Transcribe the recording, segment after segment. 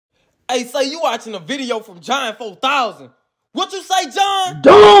Hey, say you watching a video from John 4000. What you say, John?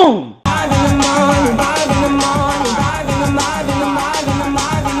 Doom!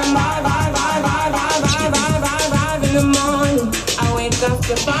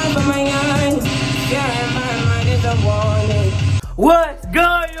 What's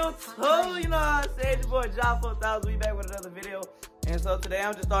good, YouTube? You know what I'm saying? It's your boy John 4000. We back with another video. And so today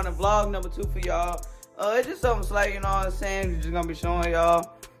I'm just starting vlog number 2 for y'all. It's just something slight, you know what I'm saying? We're just gonna be showing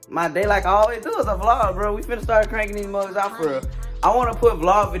y'all my day like I always do is a vlog, bro. We finna start cranking these mugs out for real. I wanna put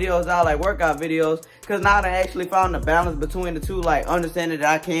vlog videos out, like workout videos, cause now I actually found the balance between the two, like understanding that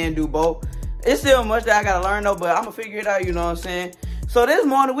I can do both. It's still much that I gotta learn though, but I'm gonna figure it out, you know what I'm saying? So this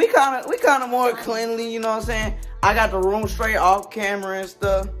morning we kinda more cleanly, you know what I'm saying? I got the room straight off camera and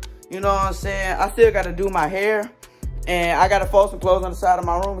stuff, you know what I'm saying? I still gotta do my hair, and I gotta fold some clothes on the side of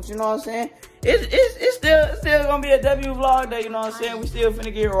my room, but you know what I'm saying? It's still gonna be a W vlog day, you know what I'm saying? We still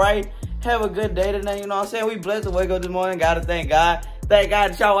finna get right, have a good day today, you know what I'm saying? We blessed to wake up this morning, gotta thank God. Thank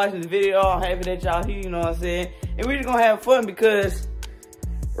God that y'all watching this video, I'm happy that y'all here, you know what I'm saying? And we just gonna have fun because,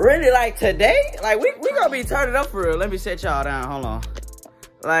 really, like today, like we gonna be turning up for real. Let me set y'all down, hold on.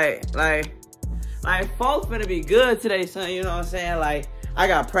 Like folks finna be good today, son, you know what I'm saying? Like, I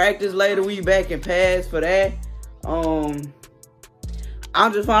got practice later, we back in pads for that.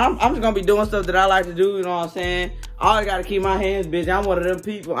 I'm just gonna be doing stuff that I like to do, you know what I'm saying? I always gotta keep my hands busy. I'm one of them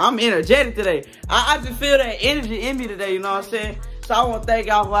people. I'm energetic today. I just feel that energy in me today, you know what I'm saying? So I wanna thank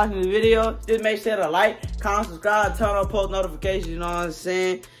y'all for watching the video. Just make sure to like, comment, subscribe, turn on post notifications, you know what I'm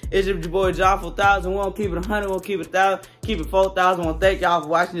saying? It's your boy John 4000. We won't keep it 100, we won't keep it 1,000, keep it 4,000. I wanna thank y'all for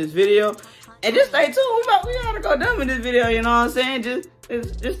watching this video. And just stay tuned. We gotta go dumb in this video, you know what I'm saying? Just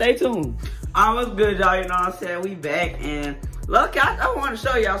stay tuned. Alright, what's good, y'all? You know what I'm saying? We back, and look, I want to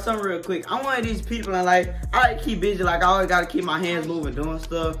show y'all something real quick. I'm one of these people, and like, I like to keep busy. Like, I always gotta keep my hands moving, doing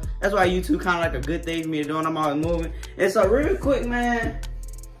stuff. That's why YouTube kind of like a good thing for me to do, and I'm always moving. And so, real quick, man,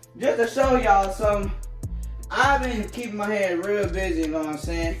 just to show y'all something, I've been keeping my hands real busy, you know what I'm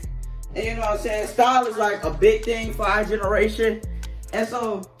saying? And you know what I'm saying? Style is like a big thing for our generation. And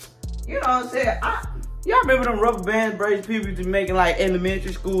so, you know what I'm saying? Y'all remember them rubber band braids people used to be making like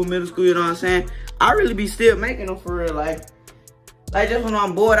elementary school, middle school, you know what I'm saying? I really be still making them for real, like just when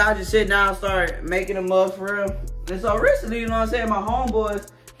I'm bored, I just sit down and start making them up for real. And so recently, you know what I'm saying, my homeboys,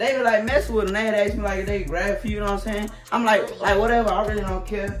 they be like messing with them. They'd ask me like if they grab a few, you know what I'm saying? I'm like whatever, I really don't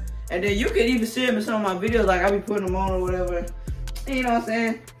care. And then you can even see them in some of my videos, like I be putting them on or whatever. And you know what I'm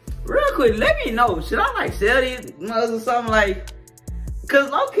saying? Real quick, let me know, should I like sell these mugs or something, like,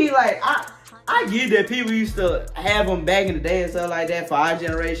 cause low key, like I get that people used to have them back in the day and stuff like that for our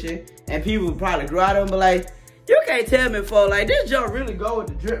generation, and people probably grew out of them, but like, you can't tell me for like, this jump really go with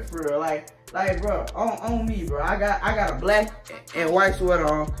the drip for real, like bro, on me, bro. I got a black and white sweater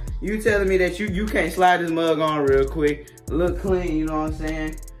on. You telling me that you can't slide this mug on real quick, look clean, you know what I'm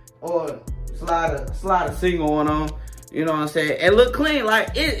saying? Or slide a single one on, you know what I'm saying? And look clean, like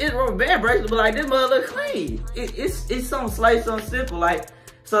it's rubber band bracelet, but like this mug look clean. It's something slight, something simple, like.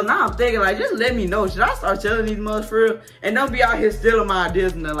 So now I'm thinking, like, just let me know. Should I start selling these mugs for real? And don't be out here stealing my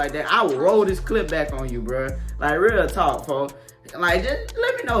ideas and nothing like that. I will roll this clip back on you, bro. Like, real talk, folks. Like, just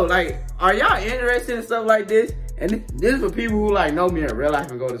let me know. Like, are y'all interested in stuff like this? And this is for people who, like, know me in real life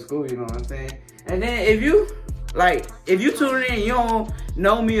and go to school, you know what I'm saying? And then if you tune in and you don't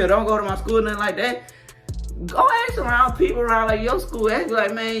know me or don't go to my school or nothing like that, go ask around people around, like, your school. Ask me,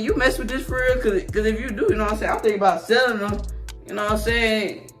 like, man, you mess with this for real? Cause if you do, you know what I'm saying? I'm thinking about selling them. You know what I'm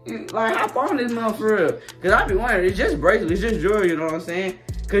saying? Like, hop on this month for real. Cause I be wondering, it's just bracelets, it's just jewelry, you know what I'm saying?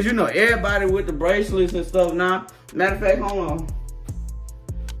 Cause you know, everybody with the bracelets and stuff now. Matter of fact, hold on.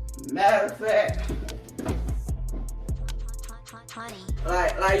 Matter of fact,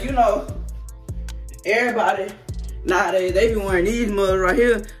 like you know, everybody nowadays, they be wearing these mugs right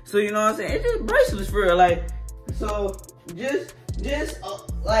here. So you know what I'm saying? It's just bracelets for real. Like, so just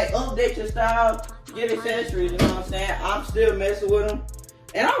like update your style. Get accessories, you know what I'm saying? I'm still messing with them.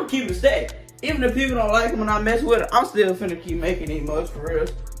 And I'm gonna keep it stacked. Even if people don't like them when I mess with them, I'm still finna keep making these mugs for real.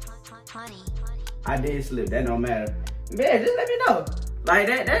 I did slip, that don't matter. Man, just let me know. Like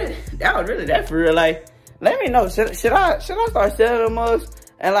that was really that for real. Like, let me know. Should I start selling them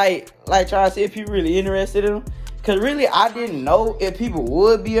mugs? And like try to see if people really interested in them? Cause really I didn't know if people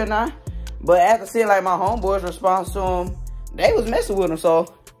would be or not. But after seeing like my homeboys' response to them, they was messing with them, so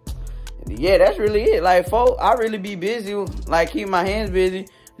yeah, that's really it. Like, folks, I really be busy, like, keep my hands busy,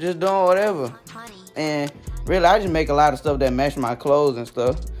 just doing whatever. And really, I just make a lot of stuff that match my clothes and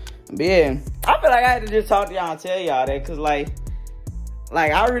stuff. But yeah, I feel like I had to just talk to y'all and tell y'all that, cause like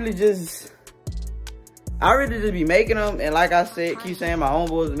I really just, I really just be making them, and like I said, keep saying my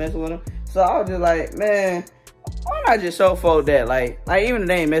homeboys messing with them. So I was just like, man, why not just show folk that? Like even if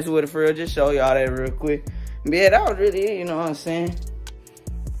they ain't messing with it for real, just show y'all that real quick. But yeah, that was really it, you know what I'm saying?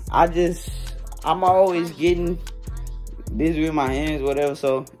 I'm always getting busy with my hands, whatever.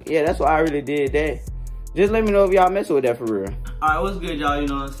 So yeah, that's why I really did that. Just let me know if y'all messing with that for real. Alright, what's good, y'all? You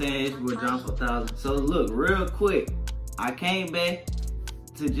know what I'm saying? It's with John 4000. So look, real quick, I came back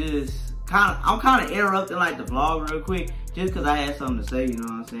to just I'm kind of interrupting like the vlog real quick, just because I had something to say, you know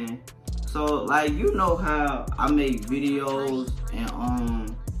what I'm saying? So like, you know how I make videos, and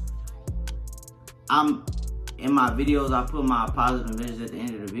I'm in my videos I put my positive message at the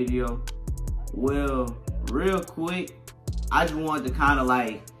end of the video. Well, real quick, I just wanted to kind of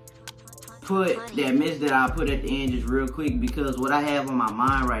like put that message that I put at the end just real quick, because what I have on my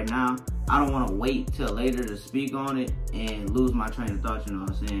mind right now, I don't want to wait till later to speak on it and lose my train of thought, you know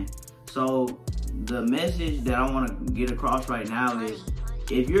what I'm saying? So the message that I want to get across right now is,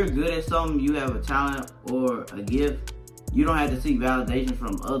 if you're good at something, you have a talent or a gift, you don't have to seek validation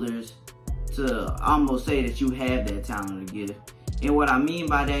from others to almost say that you have that talent or gift. And what I mean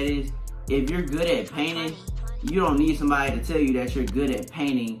by that is, if you're good at painting, you don't need somebody to tell you that you're good at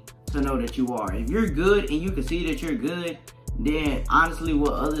painting to know that you are. If you're good and you can see that you're good, then honestly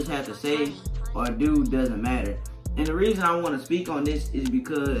what others have to say or do doesn't matter. And the reason I want to speak on this is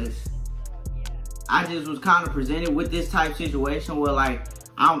because I just was kind of presented with this type of situation where like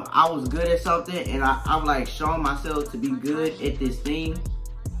I was good at something, and I'm like showing myself to be good at this thing,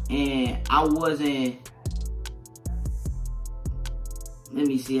 and I wasn't, let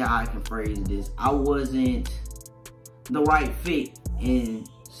me see how I can phrase this, I wasn't the right fit in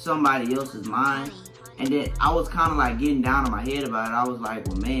somebody else's mind. And then I was kind of like getting down on my head about it. I was like,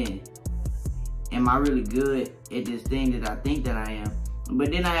 well, man, am I really good at this thing that I think that I am?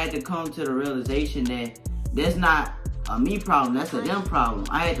 But then I had to come to the realization that that's not a me problem, that's a them problem.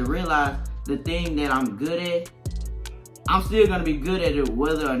 I had to realize the thing that I'm good at, I'm still gonna be good at it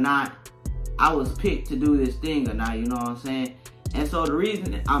whether or not I was picked to do this thing or not, you know what I'm saying? And so the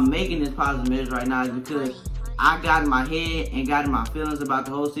reason that I'm making this positive message right now is because I got in my head and got in my feelings about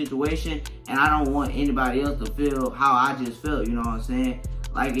the whole situation, and I don't want anybody else to feel how I just felt, you know what I'm saying?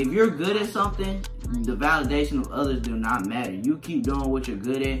 Like, if you're good at something, the validation of others do not matter. You keep doing what you're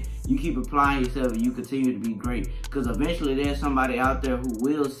good at, you keep applying yourself, and you continue to be great. Because eventually there's somebody out there who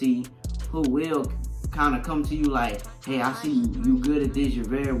will kind of come to you like, hey, I see you good at this, you're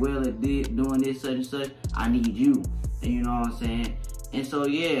very well at doing this, such and such, I need you. And you know what I'm saying? And so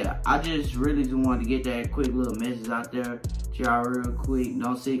yeah, I just really just wanted to get that quick little message out there to y'all real quick.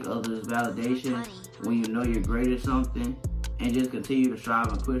 Don't seek others' validation when you know you're great at something, and just continue to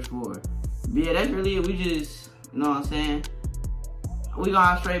strive and push forward. But yeah, that's really it. We just, you know what I'm saying? We gonna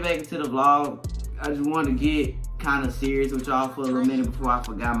hop straight back into the vlog. I just wanted to get kind of serious with y'all for a little minute before I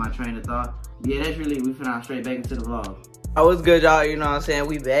forgot my train of thought. But yeah, that's really it. We finna hop straight back into the vlog. Oh, what's good, y'all? You know what I'm saying?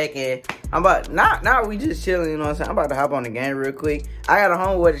 We back, and I'm about, now we just chilling, you know what I'm saying? I'm about to hop on the game real quick. I got a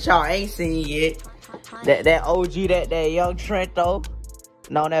homeboy that y'all ain't seen yet. That OG, that young Trento.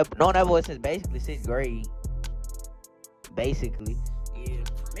 Known that boy since basically 6th grade. Basically. Yeah,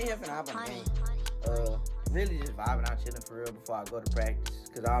 me and him finna hop on the game. Really just vibing out, chilling for real before I go to practice.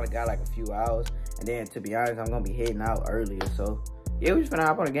 Cause I only got like a few hours. And then, to be honest, I'm gonna be heading out earlier. So, yeah, we just finna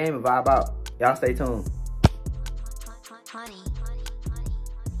hop on the game and vibe out. Y'all stay tuned.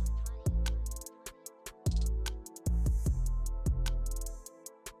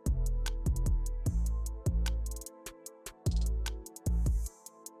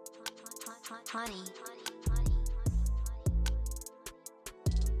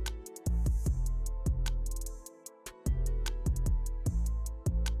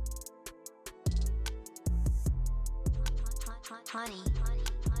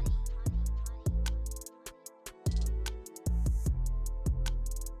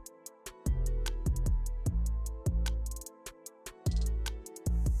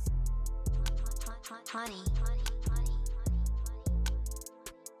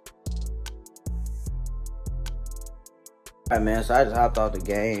 Alright, man, so I just hopped off the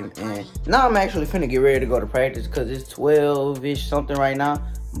game, and now I'm actually finna get ready to go to practice because it's 12-ish something right now,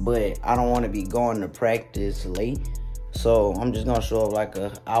 but I don't want to be going to practice late, so I'm just gonna show up like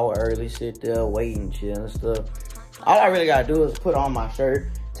an hour early, sit there, wait and chill and stuff. All I really gotta do is put on my shirt,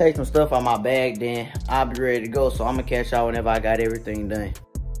 take some stuff out my bag, then I'll be ready to go, so I'm gonna catch y'all whenever I got everything done.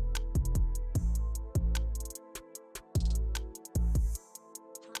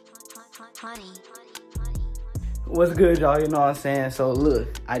 What's good, y'all? You know what I'm saying? So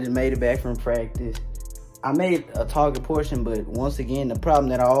look, I just made it back from practice. I made a target portion, but once again, the problem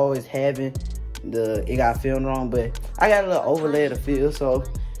that I always having it got filmed wrong, but I got a little overlay of the field, so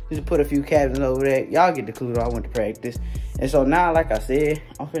just put a few cabins over there. Y'all get the clue though, I went to practice. And so now, like I said,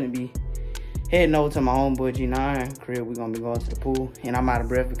 I'm finna be heading over to my homeboy G9 crib. We're gonna be going to the pool, and I'm out of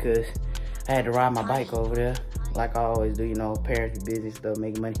breath because I had to ride my bike over there, like I always do, you know, parents, business stuff,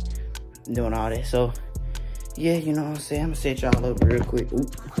 making money, doing all that. So, yeah, you know what I'm saying? I'm gonna set y'all up real quick.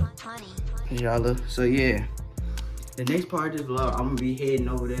 Oop. Y'all up. So, yeah. The next part of this vlog, I'm gonna be heading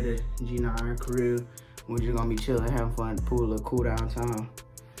over there to G9 crib. We're just gonna be chilling, having fun at the pool, a little cool down time.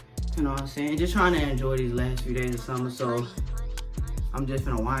 You know what I'm saying? Just trying to enjoy these last few days of summer. So, I'm just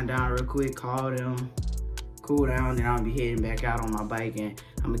gonna wind down real quick, call them, cool down, then I'll be heading back out on my bike, and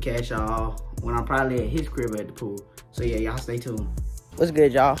I'm gonna catch y'all when I'm probably at his crib at the pool. So yeah, y'all stay tuned. What's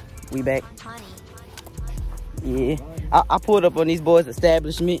good, y'all? We back. Yeah, I pulled up on these boys'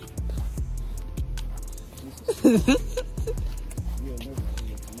 establishment.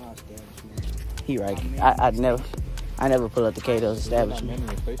 He right. I never pull up to Kato's establishment.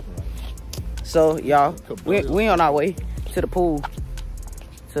 So y'all, we on our way to the pool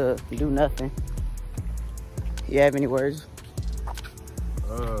to do nothing. You have any words?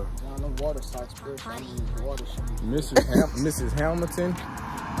 Mrs. Hamilton,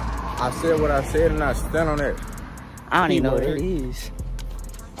 I said what I said and I stand on that. I don't even know what it is.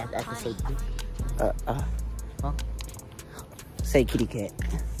 I can say Huh? Say kitty cat.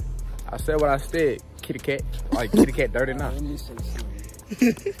 I said what I said, kitty cat. Like kitty cat dirty now.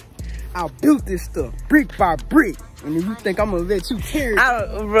 I built this stuff brick by brick, and then you think I'm gonna let you carry it?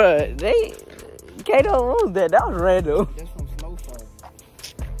 Bruh, Kato, what was that? That was random. That's from Snowfall.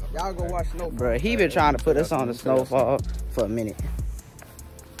 Y'all go watch Snowfall. Bruh, he been trying to put us on the Snowfall for a minute.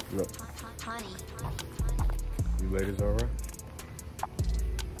 Look. You ladies alright?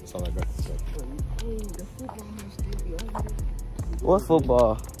 That's all I got to say. What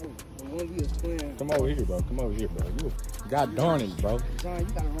football? Come over here, bro. Come over here, bro. You God darn it, bro. John, you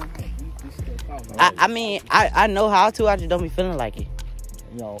gotta learn how to beat this stuff out. I mean, I know how to. I just don't be feeling like it.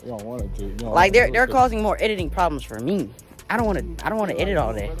 You don't want it to. You don't Like they're causing more editing problems for me. I don't want to edit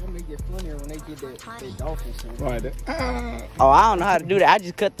all that. It'll make it funnier when they get that dolphin sound. Right. Oh, I don't know how to do that. I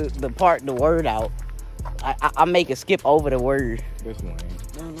just cut the word out. I make it skip over the word. This one.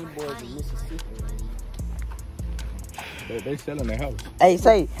 Them boys in Mississippi. They selling their house. Hey,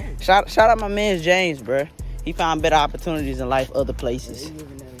 say, shout out my man James, bruh. He found better opportunities in life other places. They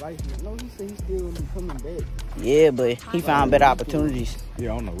living that life. No, he said he's still coming back. Yeah, but he found better opportunities.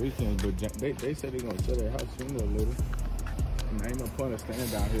 Yeah, on the weekends, but they said they gonna sell their house sooner or later. And ain't no point of standing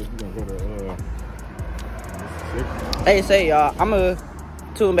down here if you gonna go to Mississippi. Hey, say, y'all, I'm going to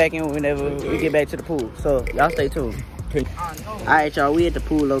tune back in whenever we get back to the pool. So, y'all stay tuned. Alright, y'all, we at the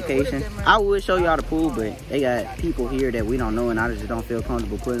pool location. I would show y'all the pool, but they got people here that we don't know, and I just don't feel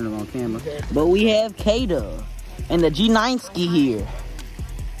comfortable putting them on camera. But we have Kato and the G9 ski here.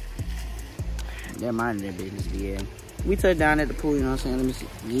 They're minding their business, but yeah. We touched down at the pool, you know what I'm saying? Let me see,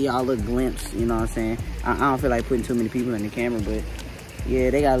 give y'all a little glimpse, you know what I'm saying? I don't feel like putting too many people in the camera, but yeah,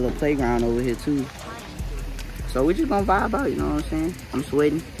 they got a little playground over here too. So we just gonna vibe out, you know what I'm saying? I'm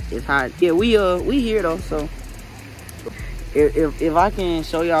sweating, it's hot. Yeah, we here though, so if I can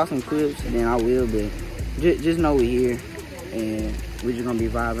show y'all some clips, then I will, but just know we here, and we're just gonna be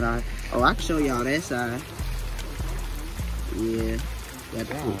vibing out. Oh, I can show y'all that side. Yeah, got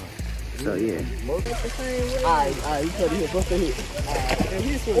the pool. So yeah. Alright, you cut it here, bust the hit. And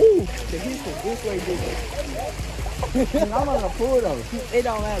here's some, this way different. I'm on the pool though. It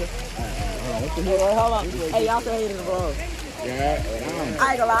don't matter. Hold on. Hey, y'all say hey to the vlog. Yeah, I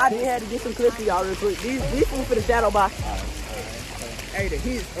ain't gonna lie, I just had to get some clips for y'all real quick. These food for the shadow box. Hey, the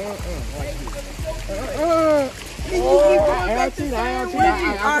hits, like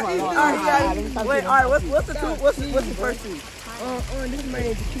Wait, alright, what's the first two? This man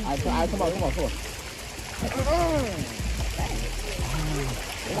is the key. Alright, come on.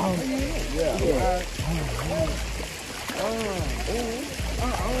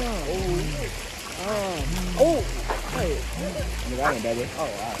 Hey. I ain't baby. Oh,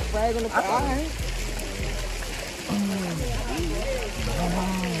 alright. Frag on the alright.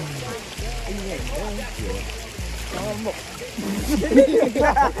 Come on.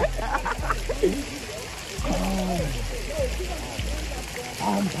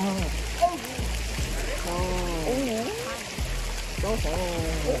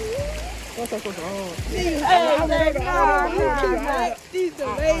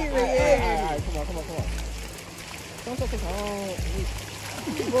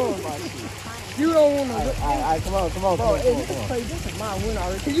 You don't want to. Alright, come on. Bro, hey, this is my win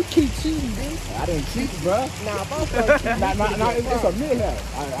already. Cause you keep cheating, bitch. I didn't cheat, bro. Nah, if I start cheating, Nah, it's a meal now.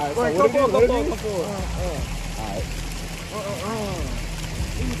 Alright, Bro, so come what it is? forward. Alright.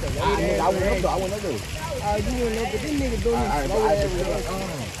 I went up though. You went up, but this nigga doing this slow ass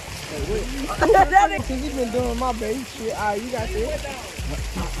shit. Since he been doing my baby shit, alright, you got this.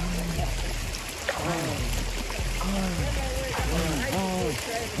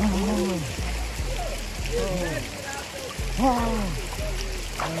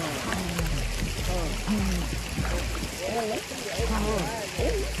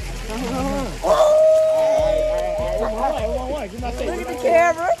 Look at the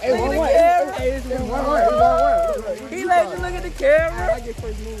camera. Look at the camera. He let you look at the camera. I get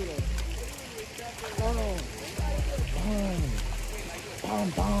first move though.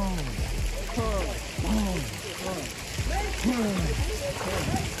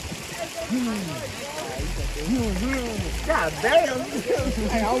 God damn.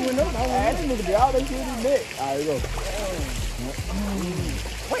 Hey, I went up. This nigga be all that shit in his neck. Alright, go.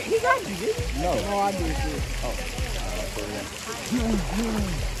 Wait, he got you, did he? No. No, I did this.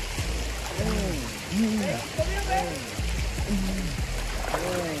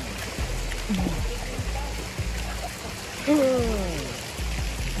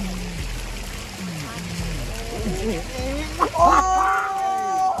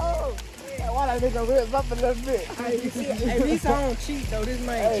 Why that nigga ripped up a little bit? At least I don't cheat though. This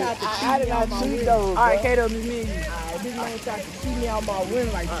man tried to cheat I did me out not my cheat win. though. Alright, Kato, this me. This man tried to cheat me out my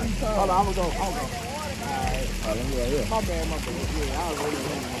win like 3 times. Hold on, I'm gonna go. Alright, let me go here. My bad. Yeah, I was really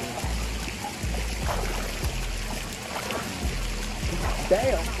winning.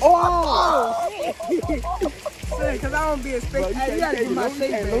 Damn. Oh! Cause I don't be expecting. Hey, you gotta get my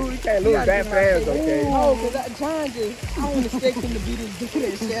shake back. You can't lose that fast, okay? Oh, cause that John just, I don't expect him to be this dude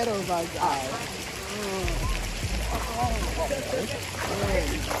in shadows like that.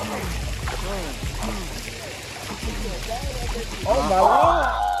 Oh my lord.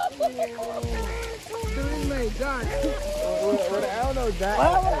 Dude, this man John, I don't know, John.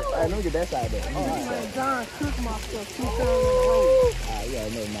 Hey, let me get that side there. this man John cooked my stuff 2 times in a row. You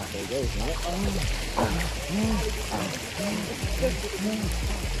gotta know my face goes, man.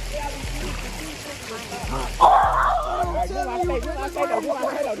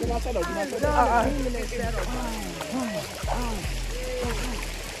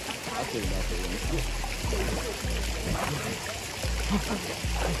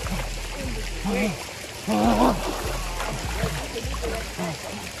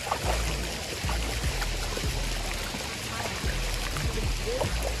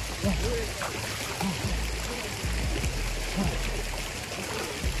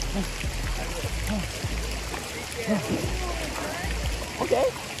 Okay.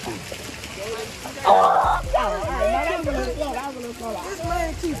 This man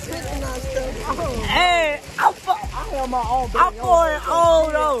keeps picking on stuff. Hey, I'm pouring old though. I'm pouring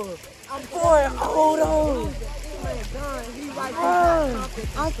old though. I'm pouring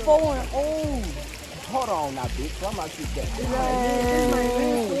old. Hold on now, bitch. I'm about to shoot that.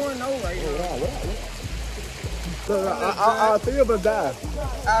 All 3 of us died.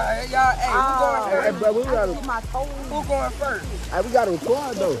 Y'all, hey, Hey, bro, we gotta. who going first? Hey, we gotta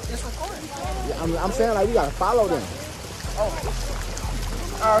record though. It's recording. Yeah, I'm saying like we gotta follow them.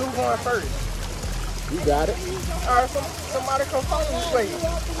 Who going first? You got it. Somebody come follow this way.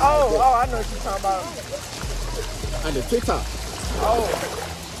 Oh, I know what you're talking about. On the TikTok.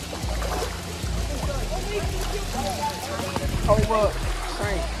 Hold up.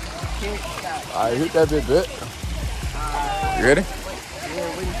 Frank. Alright, hit that bit good. You ready?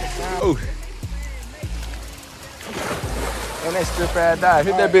 Oh. And that strip ass die.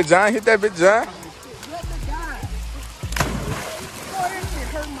 Hit that bit, John. Hit that bit, John.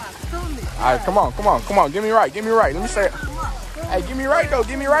 Alright, come on. Give me right. Let me say it. Hey, give me right though. I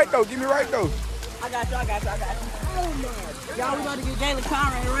got you. Y'all, we about to get Jalen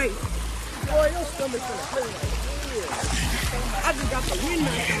Conrad right. Boy, your stomach's gonna hurt. I just got the wind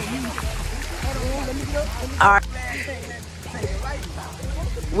on you. Hold on, let me get up. All right.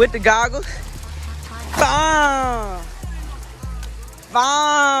 With the goggles. Bam. I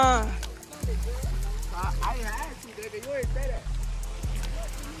ain't asked you, nigga. You ain't say that.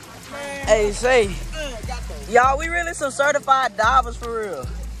 Hey, say. Y'all, we really some certified divers for real.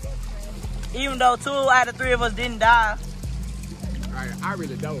 Even though 2 out of 3 of us didn't dive. I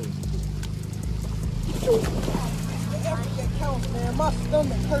really don't. Everything counts, man. My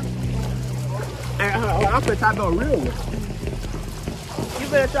stomach hurts. Hey, I'm finna try to do a real one. You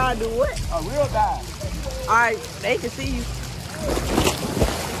better try to do what? A real dive. All right, they can see you.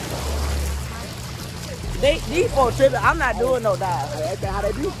 These folks tripping. I'm not doing no dive. Ain't that how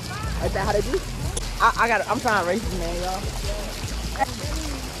they do? Ain't that how they do? I'm trying to race this man, y'all.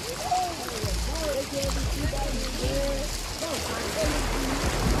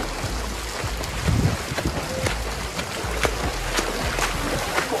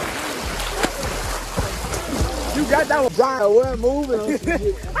 You got that one, John. We're moving.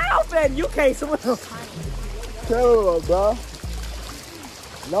 I don't think you can't swim. Tell her, bro.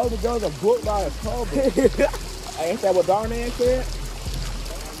 No, the girls are booked by the cover. Hey, ain't that what Darnan said?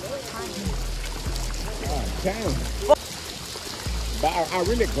 Oh, damn. But I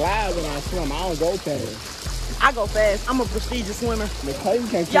really glide when I swim. I don't go fast. I go fast. I'm a prestigious swimmer. The Clayton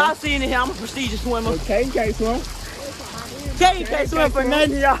can't swim. Y'all seen it here. I'm a prestigious swimmer. The Clayton can't swim. Katie can't swim for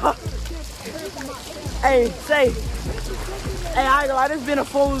nothing, y'all. Hey, say. Hey, I ain't gonna lie, this been a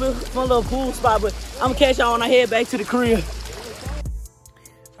fun little pool spot, but I'm gonna catch y'all when I head back to the crib.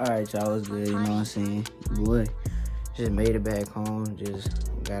 Alright, y'all, it's good, you know what I'm saying? Boy, just made it back home,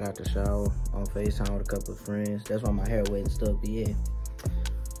 just got out the shower on FaceTime with a couple of friends. That's why my hair wet and stuff, but yeah.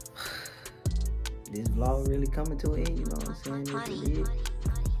 This vlog really coming to an end, you know what I'm saying? This is it.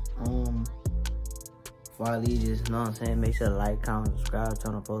 Before I leave, just, you know what I'm saying? Make sure to like, comment, subscribe,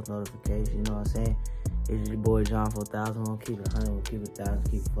 turn on post notifications, you know what I'm saying? It's your boy John 4000. We'll keep it 100, we'll keep it 1000,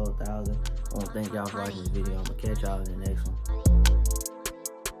 keep it 4000. I want to thank y'all for watching this video. I'm going to catch y'all in the next one.